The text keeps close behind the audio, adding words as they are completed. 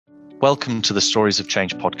Welcome to the Stories of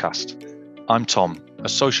Change podcast. I'm Tom, a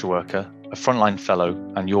social worker, a frontline fellow,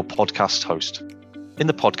 and your podcast host. In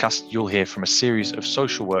the podcast, you'll hear from a series of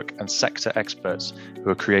social work and sector experts who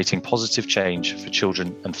are creating positive change for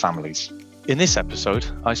children and families. In this episode,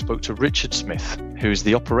 I spoke to Richard Smith, who is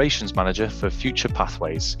the operations manager for Future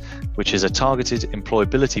Pathways, which is a targeted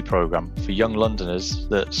employability programme for young Londoners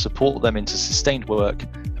that support them into sustained work,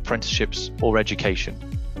 apprenticeships, or education.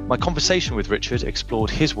 My conversation with Richard explored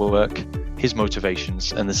his work, his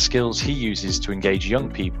motivations, and the skills he uses to engage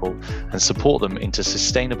young people and support them into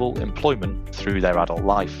sustainable employment through their adult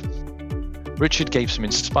life. Richard gave some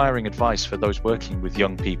inspiring advice for those working with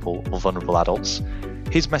young people or vulnerable adults.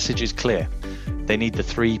 His message is clear. They need the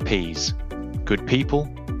 3 Ps: good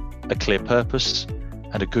people, a clear purpose,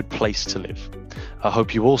 and a good place to live. I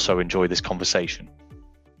hope you also enjoy this conversation.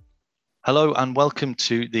 Hello and welcome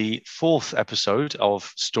to the 4th episode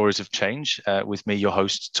of Stories of Change with me, your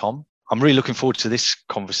host, Tom. I'm really looking forward to this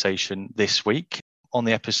conversation this week. On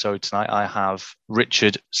the episode tonight, I have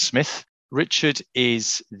Richard Smith. Richard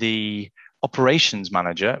is the operations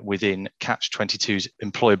manager within Catch-22's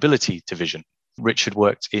employability division. Richard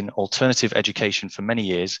worked in alternative education for many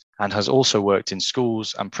years and has also worked in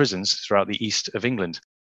schools and prisons throughout the east of England.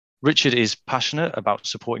 Richard is passionate about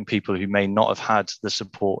supporting people who may not have had the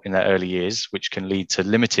support in their early years, which can lead to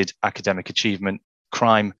limited academic achievement,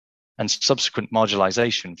 crime, and subsequent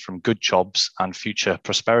marginalisation from good jobs and future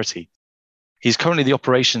prosperity. He's currently the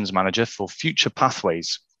operations manager for Future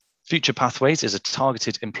Pathways. Future Pathways is a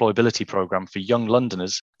targeted employability programme for young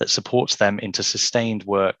Londoners that supports them into sustained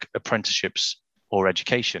work, apprenticeships, or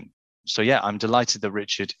education. So I'm delighted that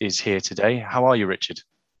Richard is here today. How are you, Richard?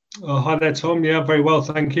 Hi there, Tom. Yeah, very well,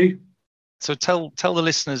 thank you. So tell the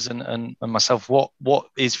listeners and myself what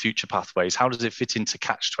is Future Pathways? How does it fit into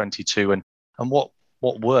Catch-22 and what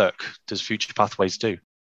work does Future Pathways do?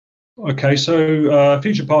 Okay, so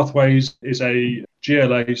Future Pathways is a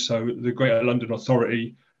GLA, so the Greater London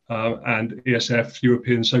Authority and ESF,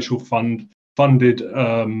 European Social Fund, funded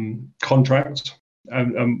contract.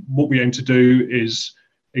 And what we aim to do is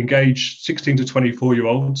engage 16 to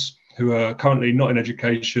 24-year-olds who are currently not in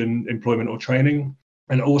education, employment or training,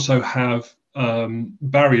 and also have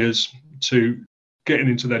barriers to getting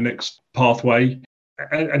into their next pathway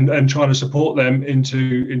and trying to support them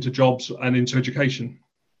into jobs and into education.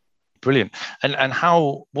 Brilliant. And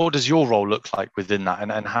what does your role look like within that?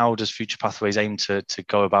 And how does Future Pathways aim to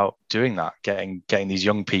go about doing that, getting these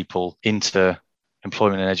young people into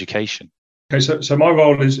employment and education? Okay, so my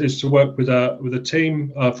role is to work with a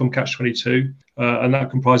team from Catch-22, and that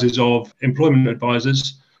comprises of employment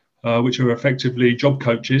advisors, which are effectively job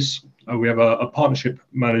coaches. We have a partnership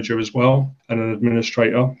manager as well and an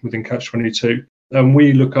administrator within Catch-22. And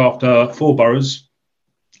we look after 4 boroughs,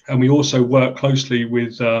 and we also work closely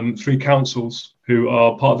with 3 councils who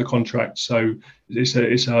are part of the contract. So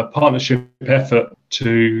it's a partnership effort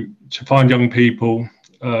to find young people,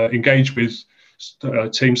 engage with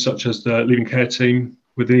teams such as the Leaving Care team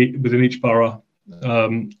within each borough,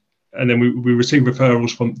 and then we receive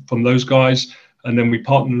referrals from those guys, and then we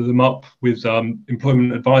partner them up with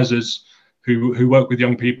employment advisors who work with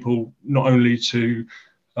young people not only to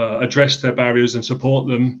address their barriers and support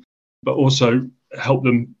them, but also help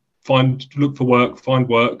them look for work, find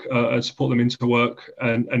work, and support them into work,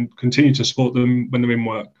 and continue to support them when they're in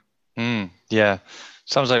work.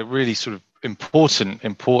 Sounds like really sort of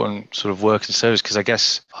important sort of work and service, because I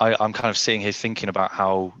guess I'm kind of sitting here thinking about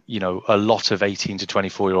how, a lot of 18 to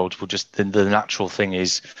 24-year-olds will just, the natural thing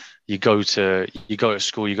is you go to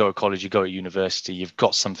school, you go to college, you go to university, you've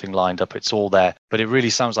got something lined up, it's all there. But it really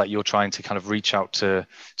sounds like you're trying to kind of reach out to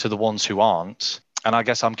the ones who aren't. And I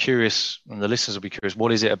guess I'm curious, and the listeners will be curious,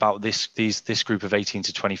 what is it about this group of 18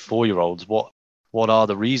 to 24-year-olds? What are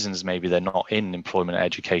the reasons maybe they're not in employment and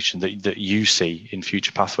education that you see in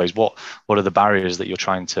Future Pathways? What are the barriers that you're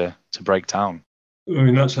trying to break down? I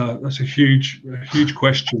mean, that's a huge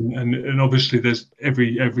question, and obviously there's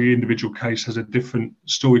every individual case has a different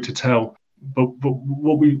story to tell. But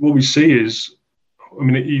what we see is, I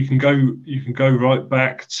mean, you can go right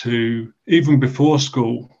back to even before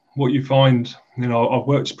school. What you find, I've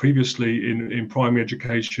worked previously in primary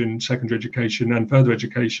education, secondary education, and further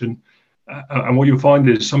education. And what you'll find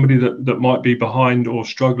is somebody that might be behind or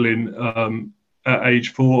struggling at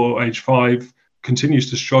age 4 or age 5 continues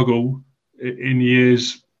to struggle in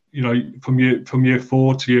years, from year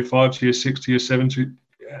 4 to year 5 to year 6 to year 7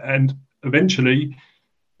 and eventually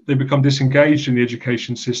they become disengaged in the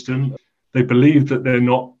education system. They believe that they're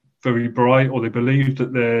not very bright, or they believe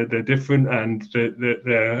that they're different and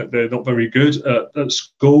they're not very good at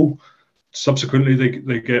school. Subsequently,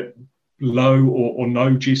 they get low or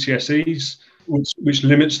no GCSEs, which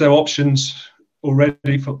limits their options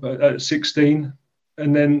already at 16,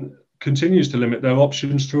 and then continues to limit their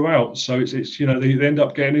options throughout. So it's they end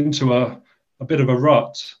up getting into a bit of a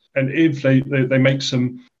rut, and if they make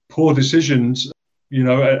some poor decisions,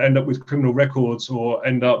 end up with criminal records or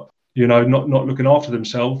end up not looking after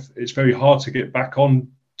themselves, it's very hard to get back on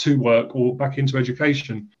to work or back into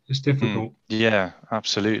education. It's difficult. Yeah,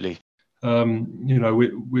 absolutely.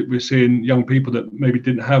 We're seeing young people that maybe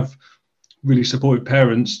didn't have really supportive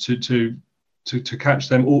parents to catch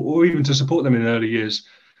them or even to support them in early years.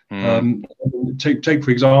 Take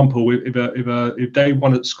for example, if day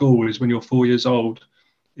one at school is when you're 4 years old,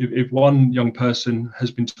 if one young person has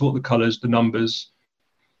been taught the colours, the numbers,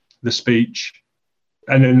 the speech,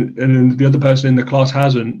 and then the other person in the class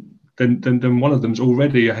hasn't, then one of them's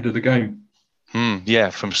already ahead of the game. Yeah,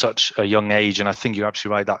 from such a young age, and I think you're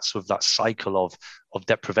absolutely right. That sort of that cycle of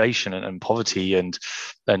deprivation and poverty and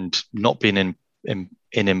not being in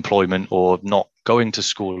employment or not going to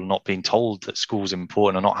school, not being told that school's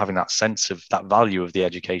important, and not having that sense of that value of the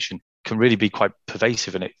education can really be quite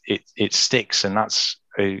pervasive, and it sticks, and that's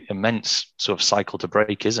an immense sort of cycle to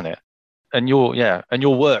break, isn't it? And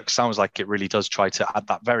your work sounds like it really does try to, at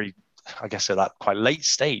that very, I guess, at that quite late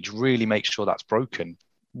stage, really make sure that's broken.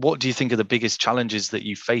 What do you think are the biggest challenges that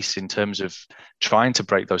you face in terms of trying to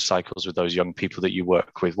break those cycles with those young people that you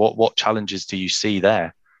work with? What challenges do you see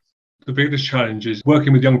there? The biggest challenge is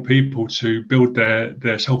working with young people to build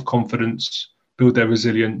their self-confidence, build their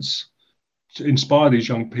resilience, to inspire these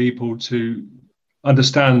young people to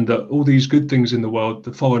understand that all these good things in the world,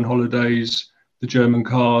 the foreign holidays, the German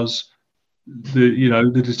cars,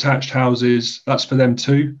 the detached houses, that's for them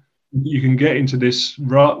too. You can get into this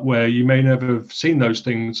rut where you may never have seen those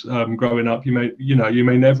things growing up. You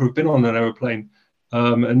may never have been on an aeroplane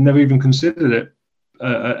and never even considered it.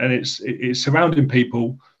 And it's surrounding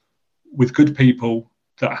people with good people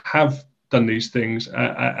that have done these things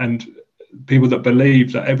and people that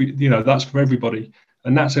believe that that's for everybody.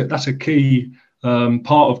 And that's a key part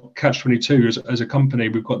of Catch-22 as a company.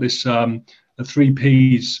 We've got this a 3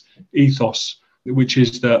 Ps ethos, which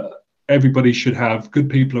is that everybody should have good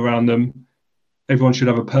people around them, everyone should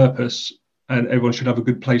have a purpose, and everyone should have a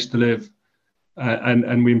good place to live.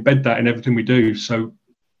 And we embed that in everything we do. So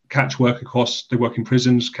Catch work they work in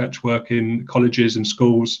prisons, Catch work in colleges and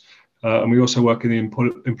schools, and we also work in the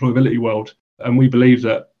employability world. And we believe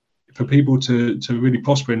that for people to really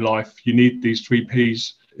prosper in life, you need these 3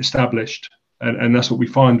 Ps established. And that's what we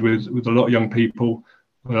find with a lot of young people,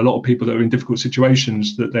 a lot of people that are in difficult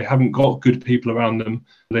situations, that they haven't got good people around them.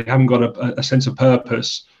 They haven't got a sense of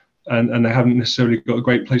purpose, and they haven't necessarily got a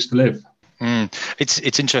great place to live.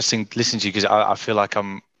 It's interesting listening to you, because I feel like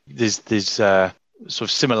there's sort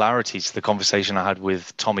of similarities to the conversation I had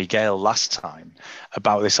with Tommy Gale last time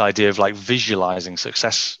about this idea of like visualizing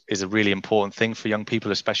success is a really important thing for young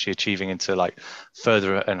people, especially achieving into like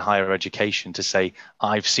further and higher education, to say,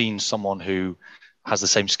 I've seen someone who has the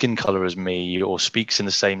same skin color as me, or speaks in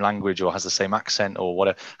the same language, or has the same accent, or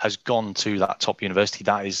whatever, has gone to that top university.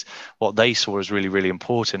 That is what they saw as really, really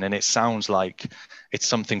important. And it sounds like it's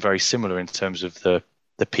something very similar in terms of the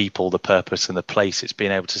people, the purpose, and the place. It's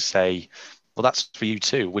being able to say, well, that's for you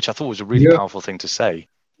too, which I thought was a really powerful thing to say.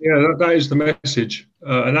 Yeah, that is the message.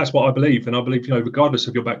 And that's what I believe. And I believe, regardless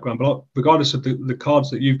of your background, but regardless of the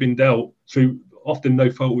cards that you've been dealt through, often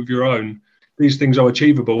no fault of your own, these things are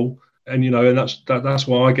achievable. And, and that's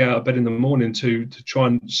why I get out of bed in the morning to try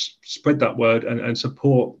and spread that word and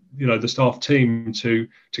support, the staff team to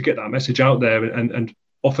get that message out there and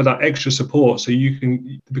offer that extra support, so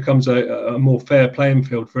it becomes a more fair playing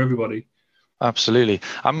field for everybody. Absolutely.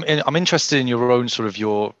 I'm interested in your own sort of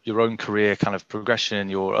your own career kind of progression and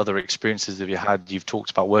your other experiences that you had. You've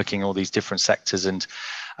talked about working in all these different sectors, and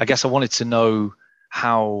I guess I wanted to know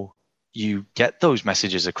how you get those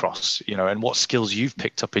messages across, and what skills you've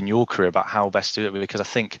picked up in your career about how best to do it. Because I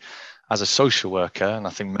think as a social worker, and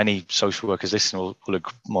I think many social workers listening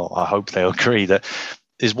will I hope they'll agree, that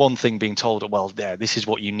there's one thing being told, well, this is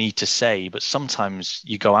what you need to say, but sometimes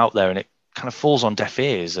you go out there and it kind of falls on deaf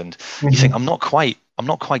ears, and you think, I'm not quite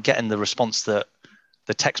getting the response that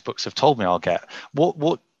the textbooks have told me I'll get.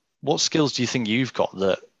 What skills do you think you've got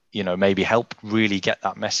that maybe help really get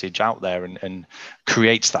that message out there and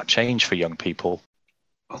creates that change for young people?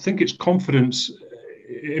 I think it's confidence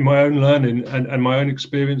in my own learning and my own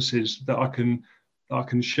experiences that I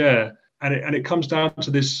can share, and it comes down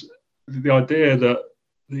to the idea that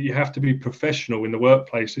you have to be professional in the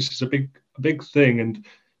workplace. This is a big thing, and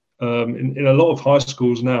in a lot of high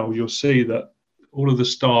schools now, you'll see that all of the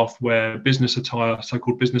staff wear business attire,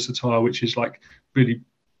 so-called business attire, which is like really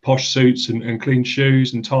posh suits and clean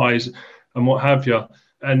shoes and ties and what have you.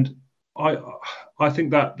 And I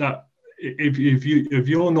think that if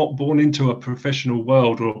you're not born into a professional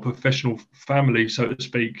world or a professional family, so to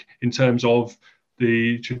speak, in terms of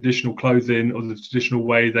the traditional clothing or the traditional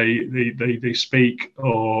way they speak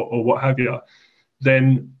or what have you,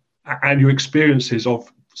 then and your experiences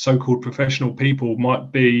of so-called professional people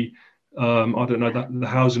might be I don't know, that the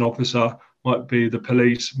housing officer, might be the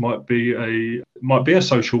police, might be a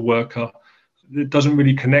social worker. It doesn't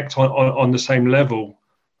really connect on the same level.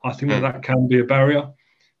 I think that can be a barrier.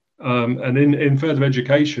 And in further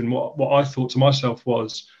education, what I thought to myself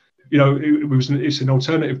was, it's an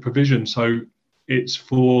alternative provision. So it's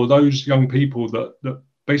for those young people that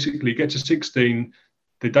basically get to 16,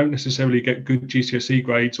 they don't necessarily get good GCSE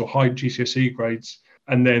grades or high GCSE grades,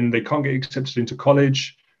 and then they can't get accepted into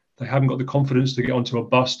college. They haven't got the confidence to get onto a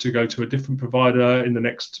bus to go to a different provider in the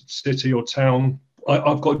next city or town.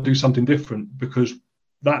 I've got to do something different, because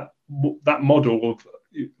that model of,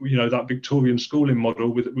 that Victorian schooling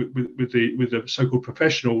model with the so-called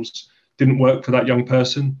professionals didn't work for that young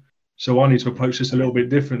person. So I need to approach this a little bit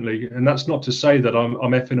differently. And that's not to say that I'm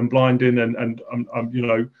effing and blinding and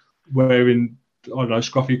I'm wearing, I don't know,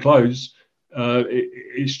 scruffy clothes.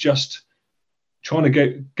 It's just trying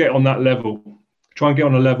to get on that level. Try and get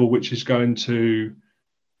on a level which is going to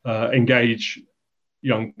engage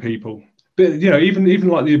young people. But even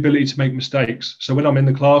like the ability to make mistakes. So when I'm in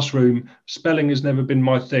the classroom, spelling has never been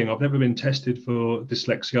my thing. I've never been tested for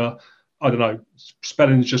dyslexia. I don't know.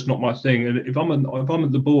 Spelling is just not my thing. And if I'm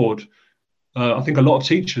at the board, I think a lot of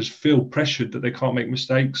teachers feel pressured that they can't make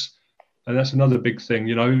mistakes, and that's another big thing.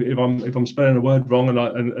 If I'm spelling a word wrong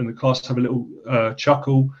and the class have a little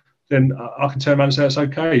chuckle, then I can turn around and say it's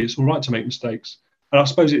okay. It's all right to make mistakes. And I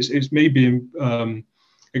suppose it's me being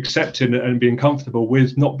accepting and being comfortable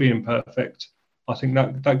with not being perfect. I think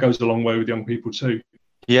that goes a long way with young people too.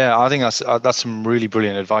 Yeah, I think that's some really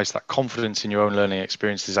brilliant advice. That confidence in your own learning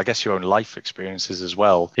experiences, I guess your own life experiences as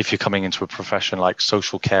well. If you're coming into a profession like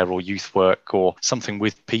social care or youth work or something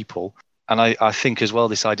with people. And I think as well,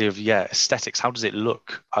 this idea of, aesthetics, how does it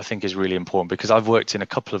look, I think is really important, because I've worked in a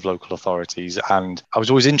couple of local authorities and I was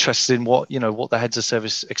always interested in what the heads of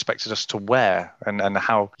service expected us to wear and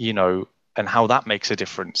how, and how that makes a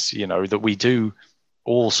difference, that we do.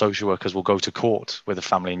 All social workers will go to court with a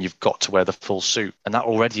family and you've got to wear the full suit. And that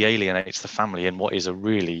already alienates the family in what is a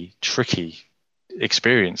really tricky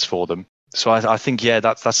experience for them. So I think,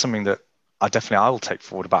 that's something that I will take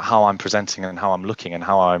forward about how I'm presenting and how I'm looking and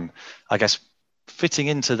how I'm, I guess, fitting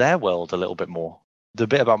into their world a little bit more. The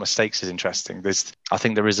bit about mistakes is interesting. I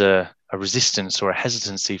think there is a resistance or a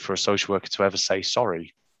hesitancy for a social worker to ever say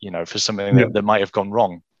sorry, for something that might have gone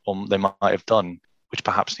wrong or they might have done, which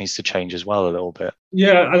perhaps needs to change as well a little bit.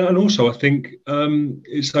 Yeah, and also I think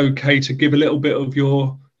it's okay to give a little bit of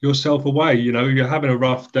yourself away. If you're having a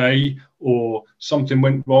rough day or something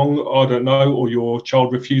went wrong, I don't know, or your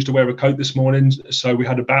child refused to wear a coat this morning, so we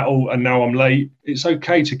had a battle and now I'm late. It's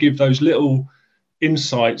okay to give those little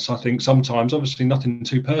insights, I think, sometimes, obviously nothing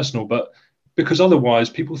too personal, but because otherwise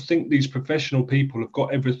people think these professional people have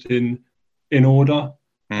got everything in order.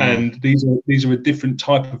 And these are a different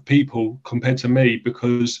type of people compared to me,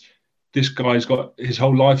 because this guy's got his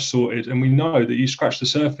whole life sorted, and we know that you scratch the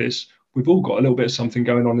surface, we've all got a little bit of something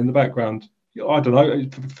going on in the background. I don't know.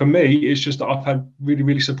 For me, it's just that I've had really,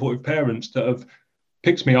 really supportive parents that have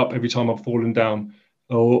picked me up every time I've fallen down,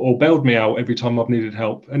 or bailed me out every time I've needed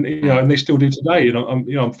help, and and they still do today.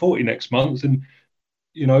 I'm 40 next month, and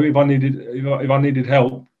if I needed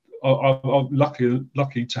help, I'm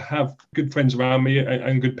lucky to have good friends around me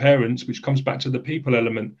and good parents, which comes back to the people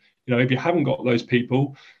element. If you haven't got those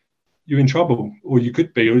people, you're in trouble, or you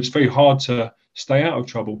could be, or it's very hard to stay out of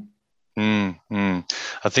trouble.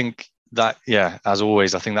 I think that, as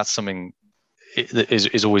always, I think that's something that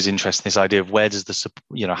is always interesting. This idea of where does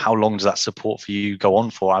how long does that support for you go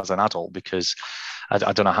on for as an adult? Because I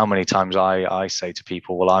don't know how many times I say to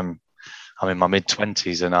people, well, I'm in my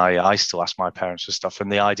mid-20s and I still ask my parents for stuff.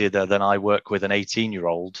 And the idea that then I work with an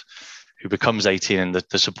 18-year-old who becomes 18 and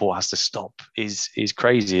the support has to stop is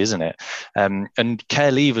crazy, isn't it? And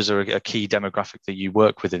care leavers are a key demographic that you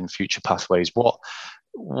work with in Future Pathways.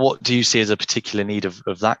 What do you see as a particular need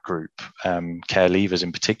of that group, care leavers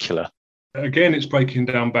in particular? Again, it's breaking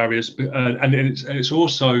down barriers, and it's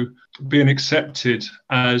also being accepted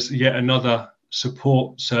as yet another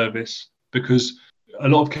support service, because a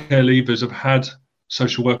lot of care leavers have had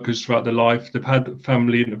social workers throughout their life. They've had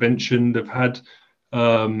family intervention. They've had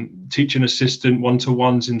teaching assistant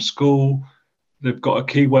one-to-ones in school. They've got a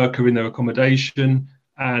key worker in their accommodation.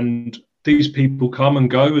 And these people come and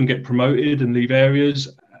go and get promoted and leave areas.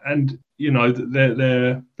 and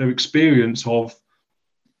their experience of,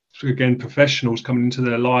 again, professionals coming into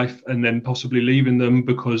their life and then possibly leaving them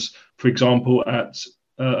because, for example, at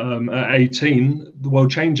 18, the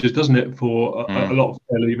world changes, doesn't it, for a lot of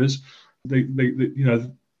care leavers?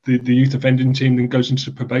 The youth offending team then goes into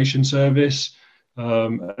the probation service,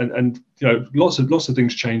 and lots of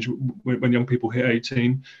things change when young people hit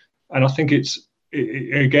 18. And I think it's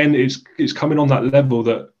coming on that level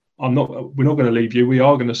that we're not going to leave you. We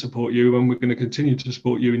are going to support you, and we're going to continue to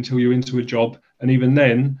support you until you're into a job. And even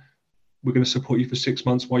then, we're going to support you for 6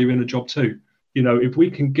 months while you're in a job too. If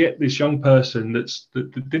we can get this young person that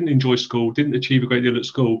didn't enjoy school, didn't achieve a great deal at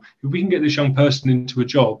school, if we can get this young person into a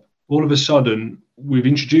job, all of a sudden we've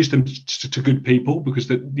introduced them to good people, because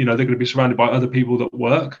they're going to be surrounded by other people that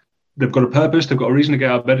work. They've got a purpose. They've got a reason to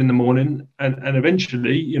get out of bed in the morning, and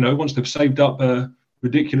eventually, once they've saved up a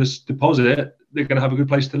ridiculous deposit, they're going to have a good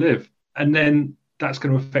place to live, and then that's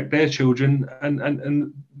going to affect their children and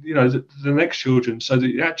the next children. So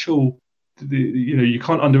you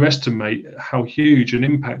can't underestimate how huge an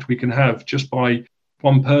impact we can have just by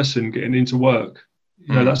one person getting into work.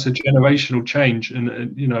 That's a generational change,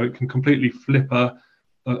 and it can completely flip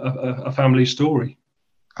a family story.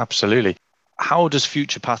 Absolutely. How does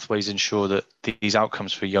Future Pathways ensure that these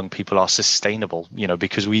outcomes for young people are sustainable?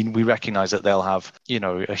 Because we recognize that they'll have,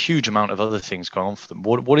 a huge amount of other things going on for them.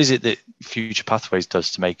 What is it that Future Pathways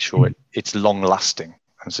does to make sure it's long lasting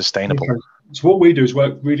and sustainable? Okay. So what we do is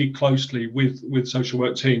work really closely with social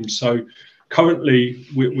work teams. So currently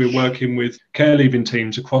we're working with care leaving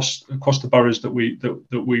teams across the boroughs that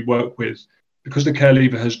we work with. Because the care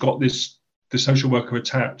leaver has got the social worker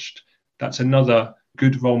attached, that's another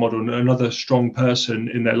good role model and another strong person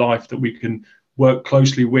in their life that we can work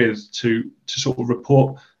closely with to sort of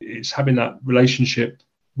report. It's having that relationship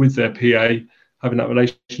with their PA, having that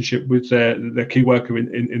relationship with their key worker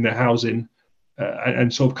in their housing,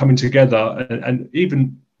 and sort of coming together. And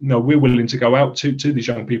even we're willing to go out to these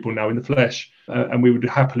young people now in the flesh, and we would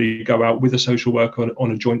happily go out with a social worker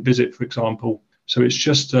on a joint visit, for example. So it's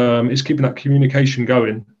just it's keeping that communication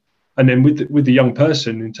going. And then with the young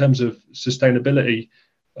person, in terms of sustainability,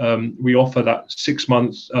 we offer that 6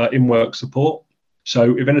 months in-work support.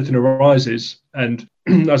 So if anything arises, and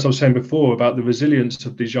as I was saying before about the resilience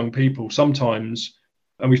of these young people, sometimes,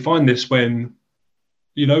 and we find this when,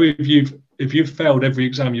 if you've failed every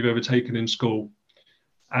exam you've ever taken in school,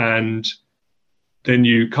 and then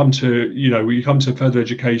you come to further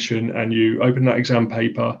education and you open that exam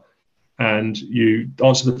paper and you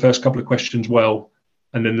answer the first couple of questions well,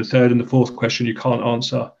 and then the third and the fourth question you can't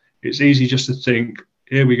answer, it's easy just to think,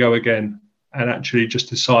 here we go again, and actually just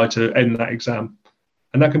decide to end that exam.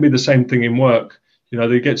 And that can be the same thing in work.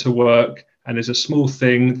 They get to work and there's a small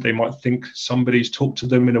thing, they might think somebody's talked to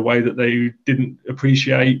them in a way that they didn't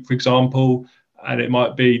appreciate, for example, and it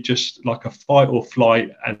might be just like a fight or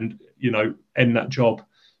flight and, end that job.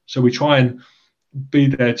 So we try and be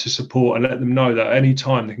there to support and let them know that any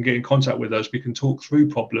time they can get in contact with us, we can talk through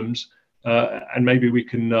problems, and maybe we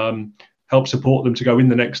can help support them to go in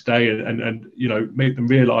the next day and make them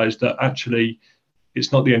realize that actually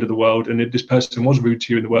it's not the end of the world. And if this person was rude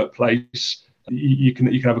to you in the workplace, you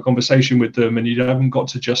can have a conversation with them, and you haven't got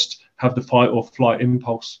to just have the fight or flight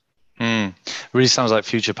impulse. It really sounds like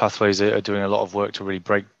Future Pathways are doing a lot of work to really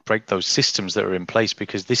break those systems that are in place,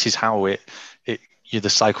 because this is how the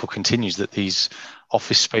cycle continues, that these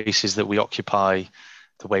office spaces that we occupy,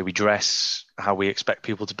 the way we dress, how we expect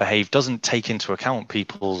people to behave, doesn't take into account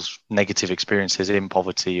people's negative experiences in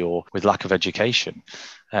poverty or with lack of education.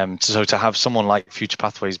 So to have someone like Future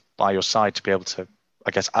Pathways by your side to be able to,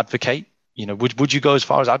 I guess, advocate, would you go as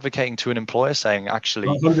far as advocating to an employer, saying actually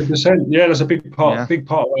 100%? Yeah, that's a big part of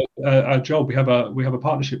our job. We have a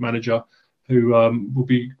partnership manager who will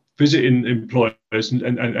be visiting employers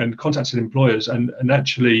and contacting employers and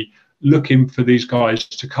actually looking for these guys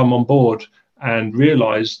to come on board and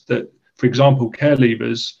realize that, for example, care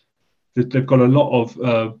leavers, that they've got a lot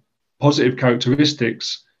of positive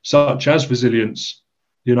characteristics, such as resilience.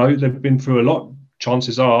 They've been through a lot,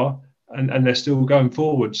 chances are, and they're still going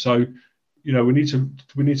forward. So, we need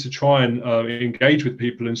to try and engage with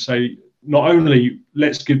people and say, not only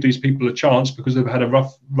let's give these people a chance because they've had a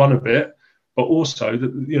rough run of it, but also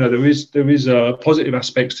that there is positive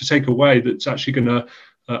aspects to take away that's actually going to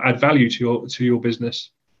add value to your business.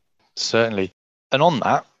 Certainly. And on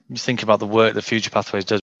that, you think about the work that Future Pathways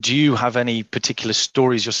does. Do you have any particular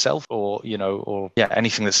stories yourself, or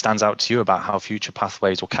anything that stands out to you about how Future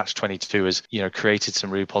Pathways or Catch-22 has created some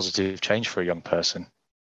really positive change for a young person?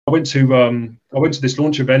 I went to this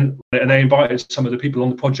launch event, and they invited some of the people on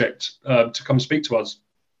the project to come speak to us.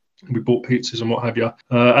 We bought pizzas and what have you.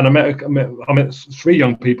 And I met 3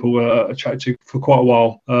 young people I chatted to for quite a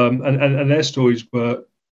while, and their stories were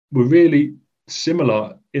really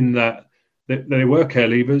similar in that they were care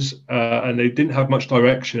leavers and they didn't have much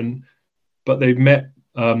direction, but they've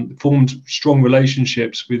formed strong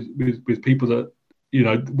relationships with people that, you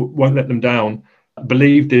know, won't let them down,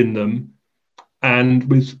 believed in them, and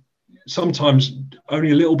with sometimes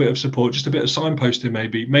only a little bit of support, just a bit of signposting,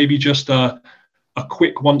 maybe just a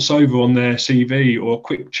quick once over on their CV or a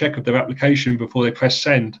quick check of their application before they press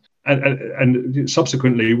send. And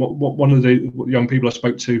subsequently, one of the young people I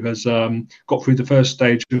spoke to has got through the first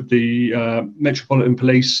stage of the Metropolitan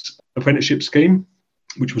Police apprenticeship scheme,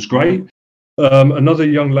 which was great. Another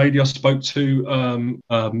young lady I spoke to,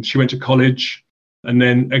 she went to college and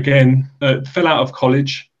then again fell out of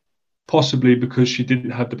college, possibly because she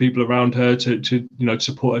didn't have the people around her to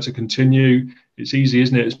support her to continue. It's easy,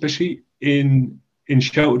 isn't it? Especially in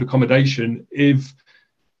sheltered accommodation, if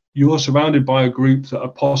you're surrounded by a group that are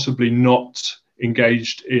possibly not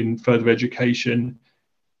engaged in further education,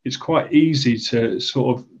 it's quite easy to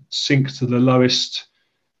sort of sink to the lowest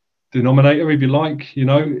denominator, if you like. You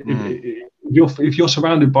know, if you're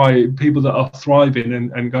surrounded by people that are thriving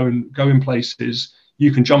and going places,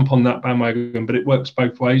 you can jump on that bandwagon, but it works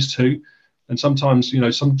both ways too. And sometimes, you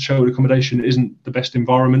know, some sheltered accommodation isn't the best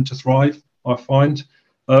environment to thrive, I find.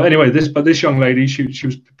 Anyway, this young lady, she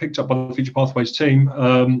was picked up by the Future Pathways team,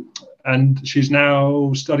 and she's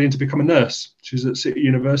now studying to become a nurse. She's at City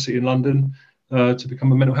University in London to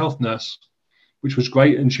become a mental health nurse, which was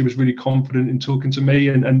great. And she was really confident in talking to me,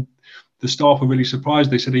 and the staff were really surprised.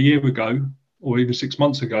 They said a year ago, or even 6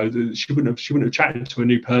 months ago, that she wouldn't have chatted to a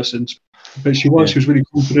new person, but she was. Yeah. She was really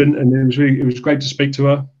confident, and it was great to speak to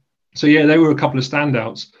her. So yeah, they were a couple of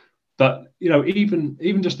standouts. But, you know,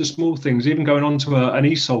 even just the small things, even going on to an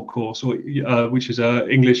ESOL course, or which is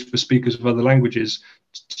English for speakers of other languages,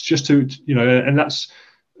 just to, you know, and that's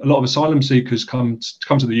a lot of asylum seekers come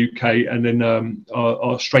to the UK and then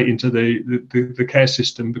are straight into the care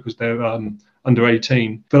system because they're under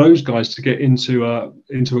 18. For those guys to get into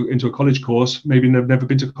a college course, maybe they've never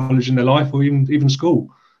been to college in their life or even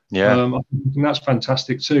school. Yeah, I think that's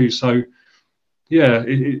fantastic too. So yeah,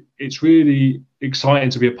 it's really exciting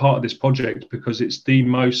to be a part of this project because it's the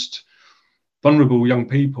most vulnerable young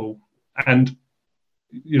people, and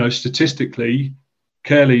you know, statistically,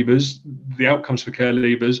 care leavers, the outcomes for care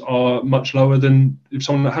leavers are much lower than if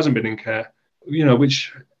someone that hasn't been in care. You know,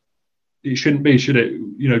 which it shouldn't be, should it?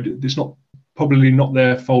 You know, it's probably not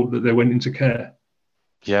their fault that they went into care.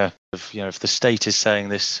 Yeah, if the state is saying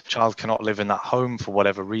this child cannot live in that home for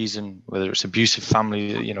whatever reason, whether it's abusive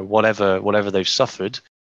family, you know, whatever they've suffered,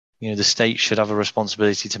 you know, the state should have a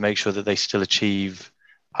responsibility to make sure that they still achieve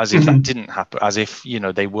as if that didn't happen, as if, you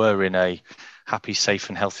know, they were in a happy, safe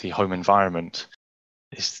and healthy home environment.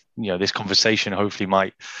 This conversation hopefully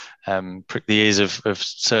might prick the ears of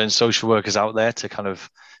certain social workers out there to kind of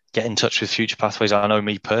get in touch with Future Pathways. I know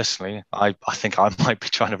me personally, I think I might be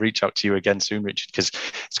trying to reach out to you again soon, Richard, because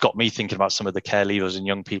it's got me thinking about some of the care leavers and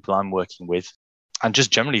young people I'm working with, and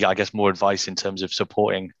just generally, I guess, more advice in terms of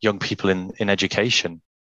supporting young people in education.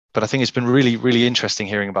 But I think it's been really, really interesting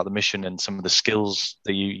hearing about the mission and some of the skills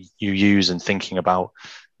that you use and thinking about,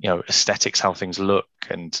 you know, aesthetics, how things look,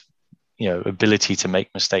 and, you know, ability to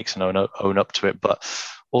make mistakes and own up to it. But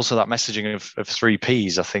also that messaging of 3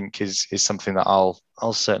 Ps, I think, is something that I'll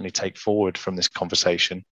certainly take forward from this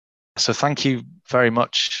conversation. So thank you very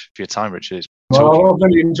much for your time, Richard. Well, I've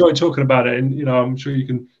really enjoyed talking about it, and you know, I'm sure you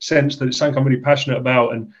can sense that it's something I'm really passionate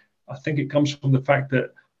about, and I think it comes from the fact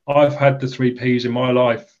that I've had the 3 Ps in my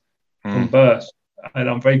life from birth, and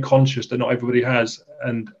I'm very conscious that not everybody has,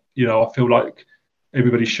 and you know, I feel like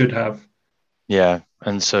everybody should have. Yeah,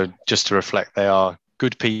 and so just to reflect, they are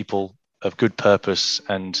good people of good purpose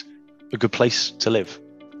and a good place to live.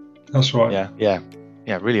 That's right. Yeah,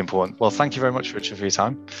 really important. Well, thank you very much, Richard, for your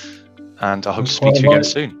time, and I hope to speak to you again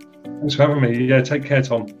soon. Thanks for having me. Yeah, take care,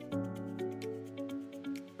 Tom.